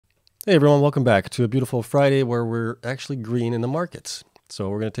Hey everyone, welcome back to a beautiful Friday where we're actually green in the markets.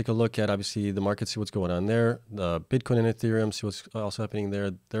 So we're going to take a look at obviously the market, see what's going on there. The Bitcoin and Ethereum, see what's also happening there.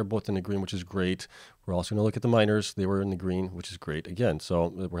 They're both in the green, which is great. We're also going to look at the miners. They were in the green, which is great again. So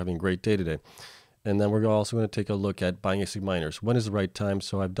we're having a great day today. And then we're also going to take a look at buying Asic miners. When is the right time?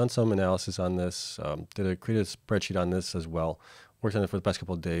 So I've done some analysis on this, created a spreadsheet on this as well. Worked on it for the past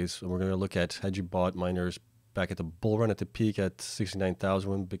couple of days. And we're going to look at had you bought miners back at the bull run at the peak at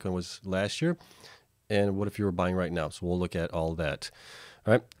 69,000 when Bitcoin was last year, and what if you were buying right now? So we'll look at all that.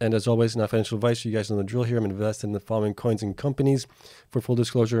 All right, and as always, not financial advice. You guys know the drill here. I'm invested in the following coins and companies for full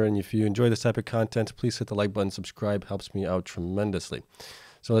disclosure. And if you enjoy this type of content, please hit the like button, subscribe, helps me out tremendously.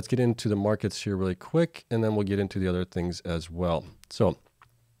 So let's get into the markets here really quick, and then we'll get into the other things as well. So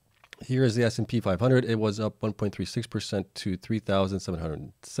here is the S&P 500. It was up 1.36% to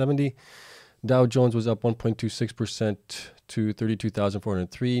 3,770. Dow Jones was up 1.26% to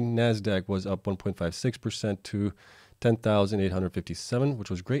 32,403. NASDAQ was up 1.56% to 10,857,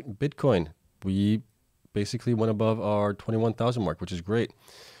 which was great. Bitcoin, we basically went above our 21,000 mark, which is great,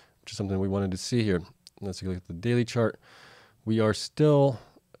 which is something we wanted to see here. Let's take a look at the daily chart. We are still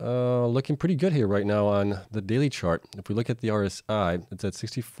looking pretty good here right now on the daily chart. If we look at the RSI, it's at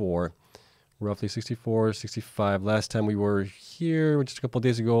 64, roughly 64, 65. Last time we were here, just a couple of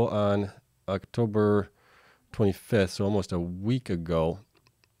days ago on October 25th, so almost a week ago,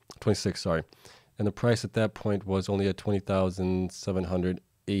 26, sorry. And the price at that point was only at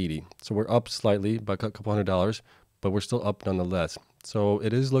 20,780. So we're up slightly by a couple $100, but we're still up nonetheless. So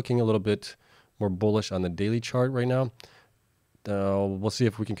it is looking a little bit more bullish on the daily chart right now. We'll see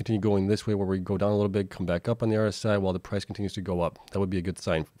if we can continue going this way where we go down a little bit, come back up on the RSI while the price continues to go up. That would be a good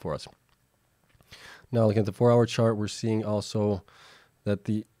sign for us. Now looking at the 4-hour chart, we're seeing also that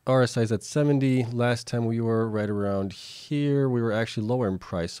the RSI is at 70. Last time we were right around here. We were actually lower in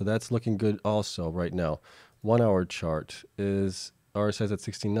price, so that's looking good also right now. 1-hour chart is RSI is at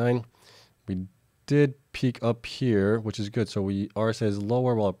 69. We did peak up here, which is good. So RSI is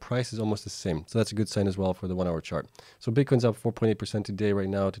lower while price is almost the same. So that's a good sign as well for the 1-hour chart. So Bitcoin's up 4.8% today right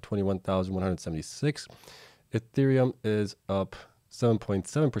now to 21,176. Ethereum is up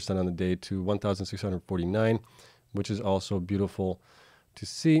 7.7% on the day to 1,649, which is also beautiful to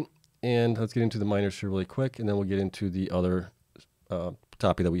see. And let's get into the miners here really quick, and then we'll get into the other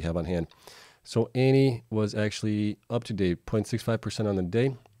topic that we have on hand. So Annie was actually up to date, 0.65% on the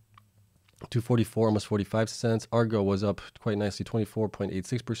day, 244, almost 45 cents. Argo was up quite nicely,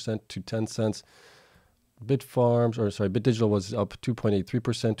 24.86% to 10 cents. BitDigital was up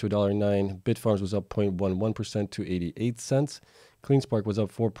 2.83% to $1.09. Bitfarms was up 0.11% to 88 cents. CleanSpark was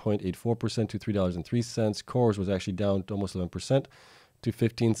up 4.84% to $3.03. Cores was actually down to almost 11%. To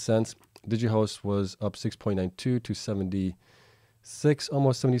 15 cents. DigiHost was up 6.92 to 76,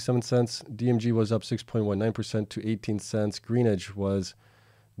 almost 77 cents. DMG was up 6.19% to 18 cents. GreenEdge was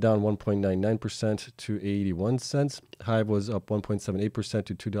down 1.99% to 81 cents. Hive was up 1.78%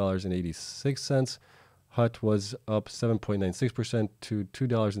 to $2.86. Hut was up 7.96% to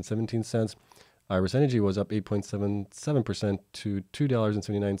 $2.17. Iris Energy was up 8.77% to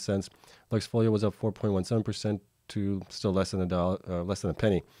 $2.79. Luxfolio was up 4.17% to still less than a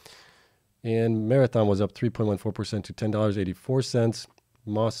penny. And Marathon was up 3.14% to $10.84.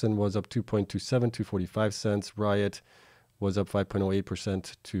 Mawson was up 2.27 to 45 cents. Riot was up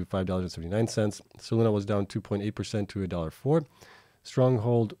 5.08% to $5.79. Soluna was down 2.8% to $1.04.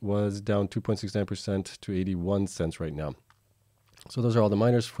 Stronghold was down 2.69% to 81 cents right now. So those are all the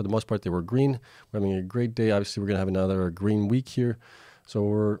miners. For the most part, they were green. We're having a great day. Obviously, we're going to have another green week here.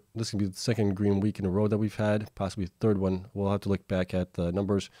 So this is going to be the second green week in a row that we've had, possibly the third one. We'll have to look back at the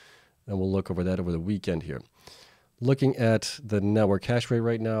numbers, and we'll look over that over the weekend here. Looking at the network hash rate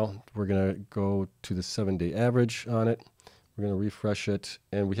right now, we're going to go to the 7-day average on it. We're going to refresh it,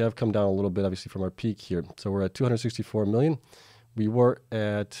 and we have come down a little bit, obviously, from our peak here. So we're at 264 million. We were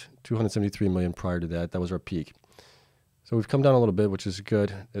at 273 million prior to that. That was our peak. So we've come down a little bit, which is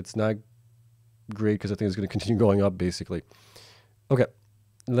good. It's not great because I think it's going to continue going up, basically. Okay,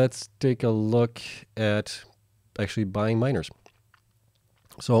 let's take a look at actually buying miners.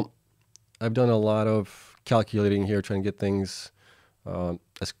 So I've done a lot of calculating here, trying to get things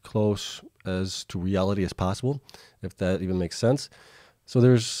as close as to reality as possible, if that even makes sense. So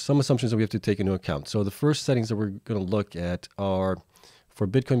there's some assumptions that we have to take into account. So the first settings that we're going to look at are for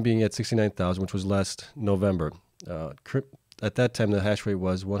Bitcoin being at 69,000, which was last November. At that time, the hash rate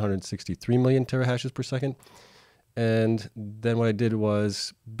was 163 million terahashes per second. And then what I did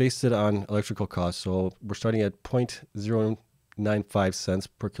was based it on electrical costs. So we're starting at 0.095 cents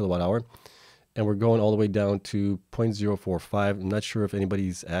per kilowatt hour. and we're going all the way down to 0.045. I'm not sure if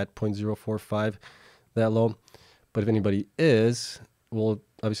anybody's at 0.045 that low, but if anybody is, we'll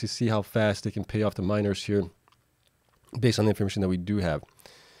obviously see how fast they can pay off the miners here based on the information that we do have.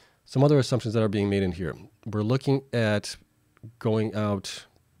 Some other assumptions that are being made in here. We're looking at going out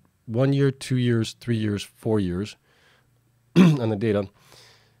 1 year, 2 years, 3 years, 4 years on the data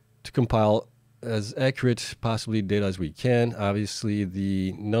to compile as accurate possibly data as we can. Obviously,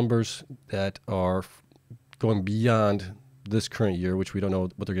 the numbers that are going beyond this current year, which we don't know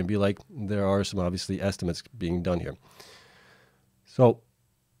what they're going to be like, there are some obviously estimates being done here. So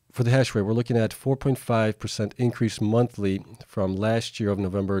for the hash rate, we're looking at 4.5% increase monthly from last year of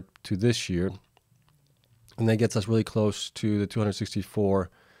November to this year. And that gets us really close to the 264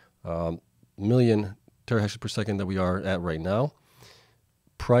 million terahashes per second that we are at right now.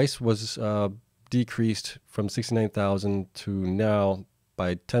 Price was decreased from 69,000 to now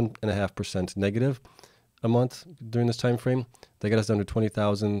by 10.5% negative a month during this time frame. That got us down to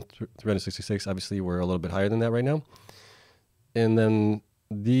 20,366. Obviously, we're a little bit higher than that right now. And then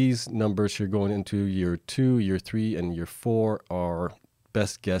these numbers here going into year 2, year 3, and year 4 are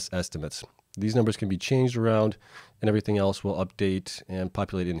best guess estimates. These numbers can be changed around, and everything else will update and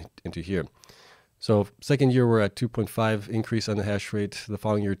populate into here. So second year, we're at 2.5 increase on the hash rate. The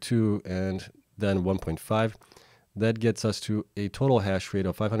following year, 2, and then 1.5. That gets us to a total hash rate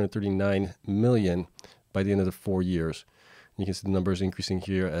of 539 million by the end of the 4 years. You can see the numbers increasing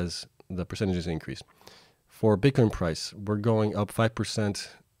here as the percentages increase. For Bitcoin price, we're going up 5%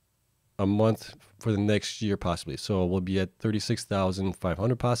 a month for the next year possibly. So we'll be at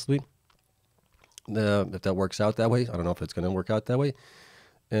 36,500 possibly. If that works out that way. I don't know if it's going to work out that way.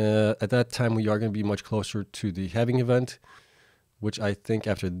 At that time, we are going to be much closer to the halving event, which I think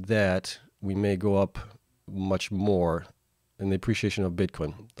after that, we may go up much more in the appreciation of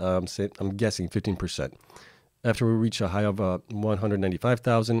Bitcoin. I'm guessing 15%. After we reach a high of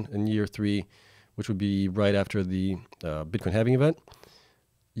 195,000 in year 3, which would be right after the Bitcoin halving event.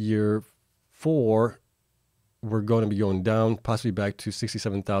 Year 4, we're going to be going down, possibly back to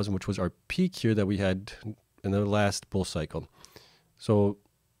 67,000, which was our peak here that we had in the last bull cycle. So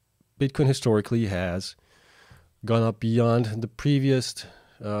Bitcoin historically has gone up beyond the previous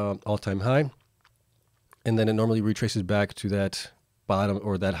all-time high, and then it normally retraces back to that bottom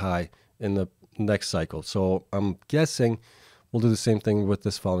or that high in the next cycle. So I'm guessing we'll do the same thing with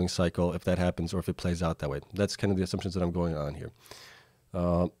this following cycle if that happens or if it plays out that way. That's kind of the assumptions that I'm going on here.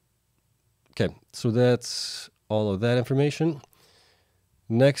 Okay, so that's all of that information.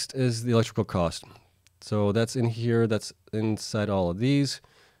 Next is the electrical cost. So that's in here, that's inside all of these.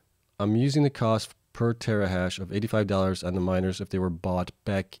 I'm using the cost per terahash of $85 on the miners if they were bought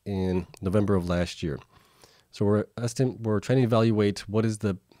back in November of last year. So we're trying to evaluate what is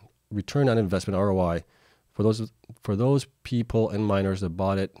the return on investment, ROI, for those people and miners that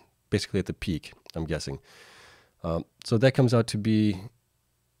bought it basically at the peak, I'm guessing. So that comes out to be,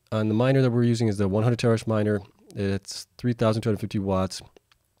 on the miner that we're using is the 100 terahash miner. It's 3,250 watts,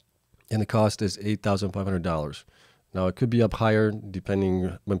 and the cost is $8,500. Now, it could be up higher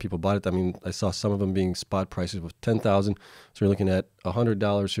depending when people bought it. I mean, I saw some of them being spot prices with $10,000. So you're looking at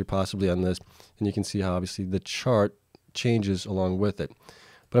 $100 here possibly on this. And you can see how obviously the chart changes along with it.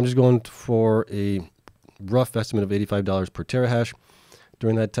 But I'm just going for a rough estimate of $85 per terahash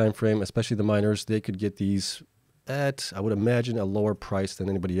during that time frame. Especially the miners, they could get these at, I would imagine, a lower price than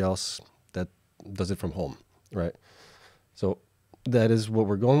anybody else that does it from home, right? So that is what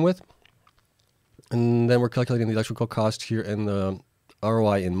we're going with. And then we're calculating the electrical cost here and the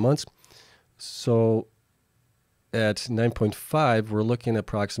ROI in months. So at 9.5, we're looking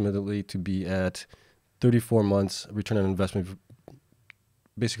approximately to be at 34 months return on investment.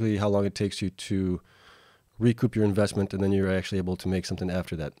 Basically how long it takes you to recoup your investment, and then you're actually able to make something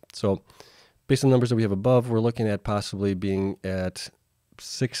after that. So based on the numbers that we have above, we're looking at possibly being at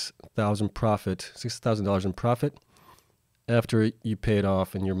 $6,000 in profit after you pay it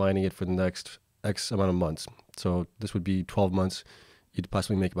off and you're mining it for the next X amount of months. So this would be 12 months. You'd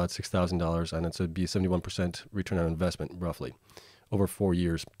possibly make about $6,000 on it. So it'd be a 71% return on investment, roughly, over 4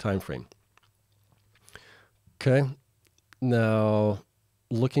 years time frame. Okay. Now,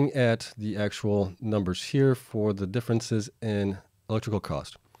 looking at the actual numbers here for the differences in electrical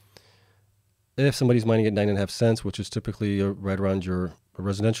cost. If somebody's mining at 9.5 cents, which is typically right around your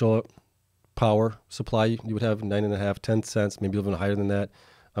residential power supply, you would have 9.5, 10 cents, maybe even higher than that.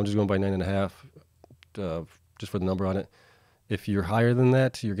 I'm just going by 9.5, just for the number on it. If you're higher than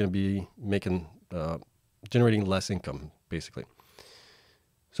that, you're going to be making, generating less income, basically.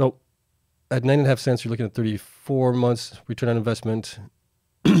 So at 9.5 cents, you're looking at 34 months return on investment.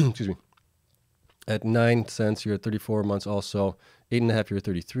 Excuse me. At 9 cents, you're at 34 months also. 8.5, you're at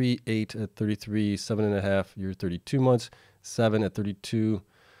 33. 8 at 33. 7.5, you're at 32 months. 7 at 32.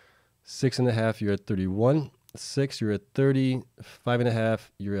 6.5, you're at 31. 6, you're at 30. 5.5,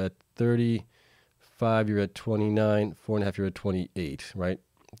 you're at 30. 5, you're at 29. 4.5, you're at 28, right?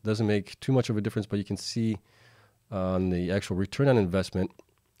 Doesn't make too much of a difference, but you can see on the actual return on investment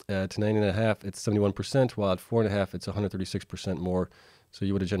at 9.5, it's 71%, while at 4.5, it's 136% more. So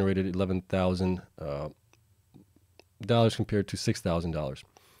you would have generated $11,000 compared to $6,000.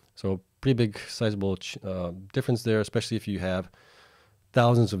 So pretty big, sizable difference there, especially if you have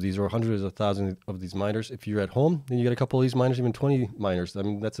thousands of these or hundreds of thousands of these miners. If you're at home, then you get a couple of these miners, even 20 miners. I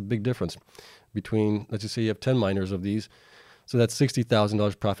mean, that's a big difference between, let's just say you have 10 miners of these. So that's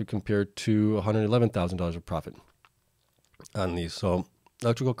 $60,000 profit compared to $111,000 of profit on these. So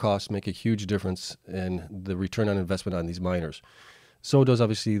electrical costs make a huge difference in the return on investment on these miners. So does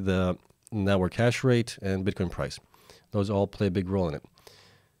obviously the network hash rate and Bitcoin price. Those all play a big role in it.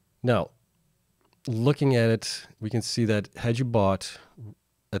 Now, looking at it, we can see that had you bought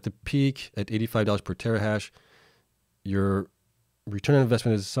at the peak at $85 per terahash, your return on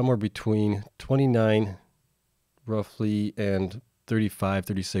investment is somewhere between 29 roughly and 35,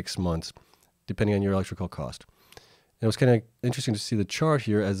 36 months, depending on your electrical cost. And it was kind of interesting to see the chart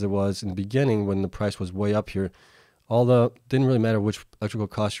here as it was in the beginning when the price was way up here. Although it didn't really matter which electrical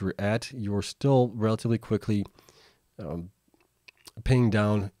cost you were at, you were still relatively quickly paying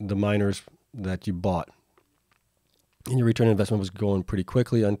down the miners that you bought. And your return on investment was going pretty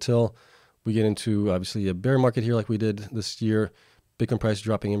quickly until we get into obviously a bear market here like we did this year. Bitcoin price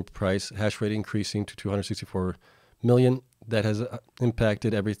dropping in price, hash rate increasing to 264 million. That has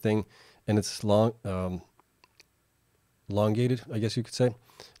impacted everything, and it's elongated, I guess you could say,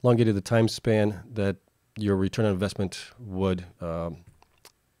 elongated the time span that your return on investment would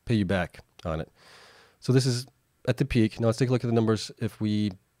pay you back on it. So this is at the peak. Now let's take a look at the numbers if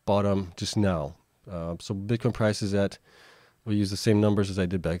we bought them just now. So Bitcoin price is at, we'll use the same numbers as I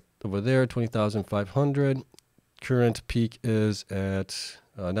did back over there, 20,500. Current peak is at,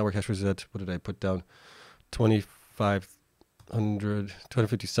 network hash rate is at, what did I put down?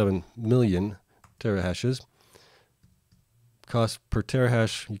 257 million terahashes. Cost per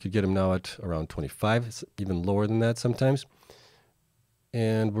terahash, you could get them now at around 25. It's even lower than that sometimes.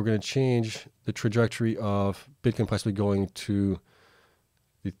 And we're going to change the trajectory of Bitcoin possibly going to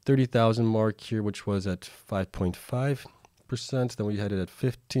the 30,000 mark here, which was at 5.5%. Then we had it at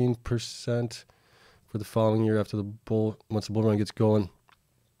 15% for the following year after the once the bull run gets going,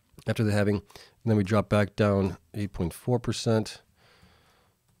 after the halving. And then we drop back down 8.4%.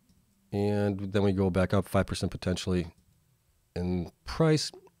 And then we go back up 5% potentially in price.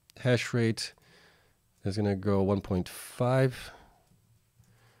 Hash rate is going to go 1.5.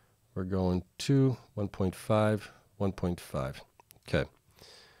 We're going 2, 1.5, 1.5. Okay.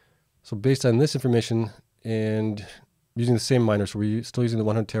 So based on this information and using the same miner, so we're still using the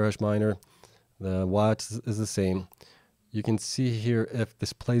 100 terahash miner, the watts is the same. You can see here if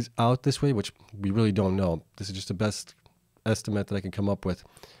this plays out this way, which we really don't know. This is just the best estimate that I can come up with.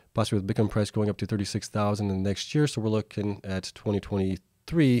 Possibly with Bitcoin price going up to 36,000 in the next year. So we're looking at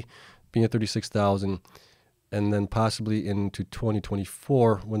 2023 being at 36,000. And then possibly into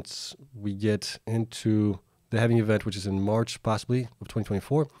 2024, once we get into the halving event, which is in March possibly of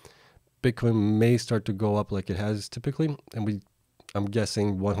 2024, Bitcoin may start to go up like it has typically. And I'm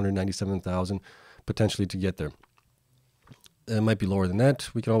guessing 197,000 potentially to get there. It might be lower than that.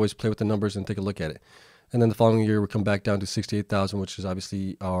 We can always play with the numbers and take a look at it. And then the following year, we come back down to 68,000, which is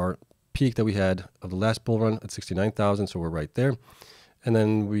obviously our peak that we had of the last bull run at 69,000. So we're right there. And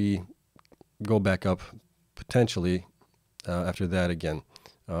then we go back up potentially after that again.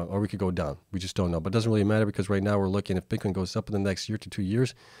 Or we could go down. We just don't know. But it doesn't really matter because right now we're looking, if Bitcoin goes up in the next year to 2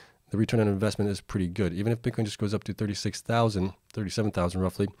 years, the return on investment is pretty good. Even if Bitcoin just goes up to 36,000, 37,000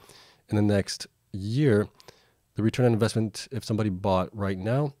 roughly in the next year, the return on investment, if somebody bought right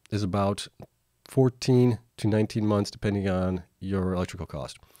now, is about 14 to 19 months, depending on your electrical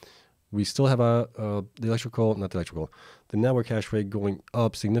cost. We still have the network hash rate going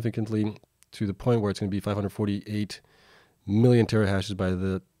up significantly to the point where it's going to be 548 million terahashes by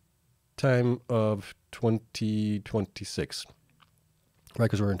the time of 2026. Right,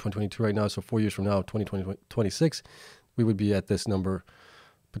 because we're in 2022 right now, so 4 years from now, 2026, we would be at this number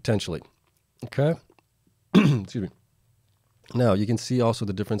potentially. Okay? Excuse me. Now, you can see also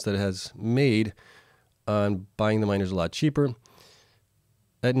the difference that it has made on buying the miners a lot cheaper.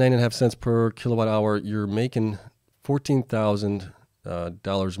 At 9.5 cents per kilowatt hour, you're making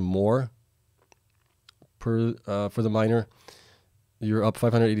 $14,000 more for the miner. you're up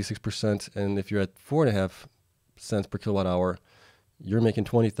 586%. And if you're at 4.5 cents per kilowatt hour, you're making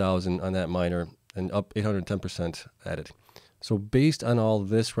 20,000 on that miner and up 810% at it. So based on all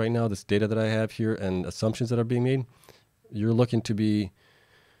this right now, this data that I have here and assumptions that are being made, you're looking to be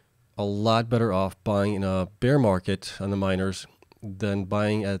a lot better off buying in a bear market on the miners than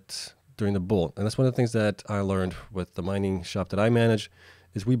buying during the bull. And that's one of the things that I learned with the mining shop that I manage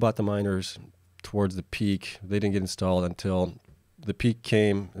is we bought the miners towards the peak. They didn't get installed until the peak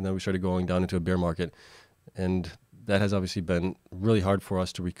came, and then we started going down into a bear market. And that has obviously been really hard for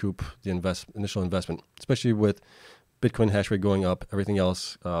us to recoup the initial investment, especially with Bitcoin hash rate going up, everything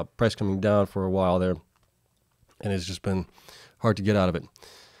else, price coming down for a while there. And it's just been hard to get out of it.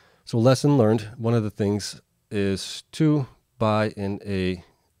 So lesson learned, one of the things is to buy in a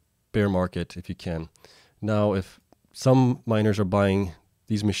bear market if you can. Now, if some miners are buying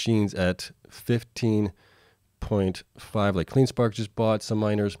these machines at 15.5, like CleanSpark just bought some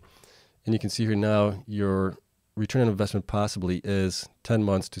miners, and you can see here now your return on investment possibly is 10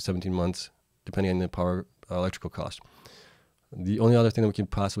 months to 17 months, depending on the power electrical cost. The only other thing that we can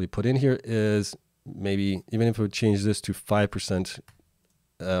possibly put in here is maybe, even if it would change this to 5%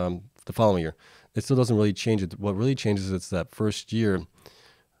 the following year, it still doesn't really change it. What really changes is that first year,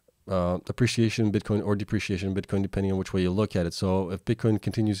 appreciation in Bitcoin or depreciation in Bitcoin, depending on which way you look at it. So if Bitcoin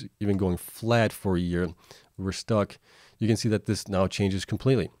continues even going flat for a year, we're stuck, you can see that this now changes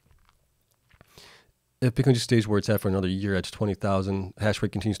completely. If Bitcoin just stays where it's at for another year at 20,000, hash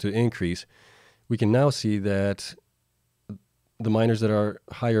rate continues to increase, we can now see that the miners that are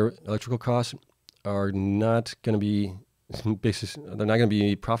higher electrical costs are not going to be they're not going to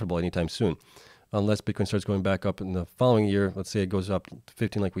be profitable anytime soon, unless Bitcoin starts going back up in the following year. Let's say it goes up to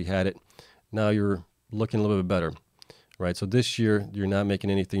 15 like we had it. Now you're looking a little bit better, right? So this year you're not making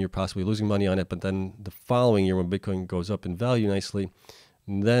anything. You're possibly losing money on it. But then the following year when Bitcoin goes up in value nicely,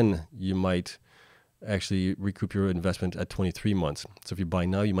 then you might actually recoup your investment at 23 months. So if you buy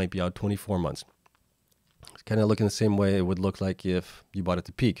now, you might be out 24 months. It's kind of looking the same way it would look like if you bought at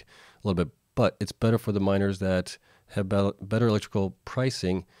the peak a little bit. But it's better for the miners that have better electrical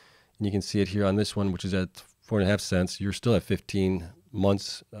pricing. And you can see it here on this one, which is at 4.5 cents. You're still at 15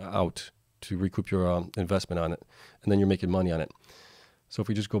 months out to recoup your investment on it. And then you're making money on it. So if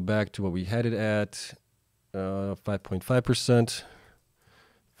we just go back to what we had it at, 5.5%,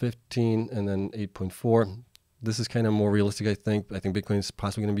 15, and then 8.4. This is kind of more realistic, I think. I think Bitcoin is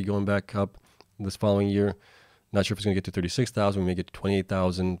possibly going to be going back up this following year. Not sure if it's going to get to 36,000. We may get to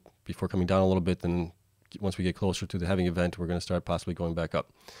 28,000 before coming down a little bit. Then once we get closer to the halving event, we're going to start possibly going back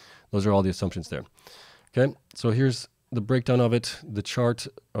up. Those are all the assumptions there. Okay, so here's the breakdown of it, the chart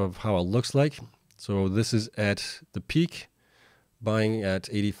of how it looks like. So this is at the peak, buying at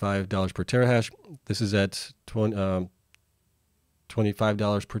 $85 per terahash. This is at $25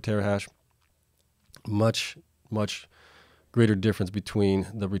 per terahash. Much greater difference between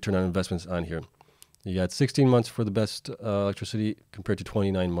the return on investments on here. You got 16 months for the best electricity compared to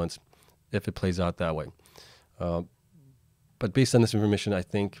 29 months if it plays out that way. But based on this information, I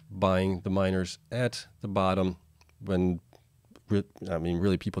think buying the miners at the bottom when,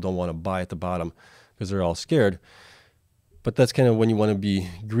 really people don't want to buy at the bottom because they're all scared. But that's kind of when you want to be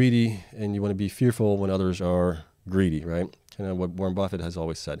greedy and you want to be fearful when others are greedy, right? Kind of what Warren Buffett has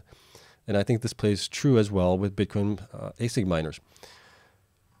always said. And I think this plays true as well with Bitcoin Asic miners.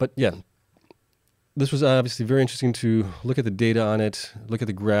 But yeah, this was obviously very interesting to look at the data on it, look at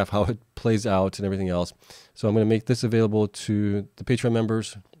the graph, how it plays out and everything else. So I'm going to make this available to the Patreon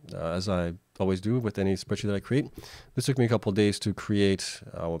members, as I always do with any spreadsheet that I create. This took me a couple of days to create,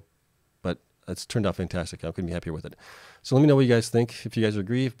 but it's turned out fantastic. I couldn't be happier with it. So let me know what you guys think. If you guys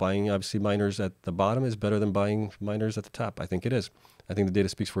agree, if buying obviously miners at the bottom is better than buying miners at the top. I think it is. I think the data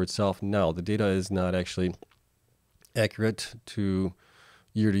speaks for itself. Now, the data is not actually accurate to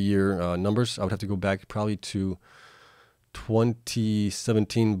year-to-year numbers. I would have to go back probably to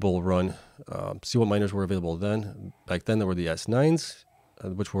 2017 bull run, see what miners were available then. Back then, there were the S9s,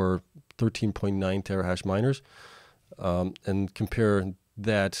 which were 13.9 terahash miners, and compare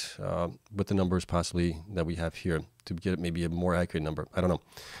that with the numbers possibly that we have here to get maybe a more accurate number. I don't know.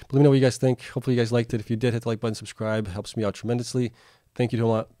 But let me know what you guys think. Hopefully you guys liked it. If you did, hit the like button, subscribe. Helps me out tremendously. Thank you to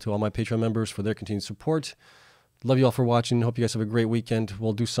all my Patreon members for their continued support. Love you all for watching. Hope you guys have a great weekend.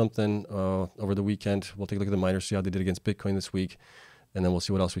 We'll do something over the weekend. We'll take a look at the miners, see how they did against Bitcoin this week, and then we'll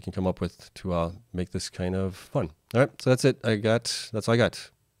see what else we can come up with to make this kind of fun. All right, so that's it. That's all I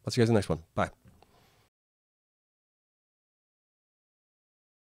got. I'll see you guys in the next one. Bye.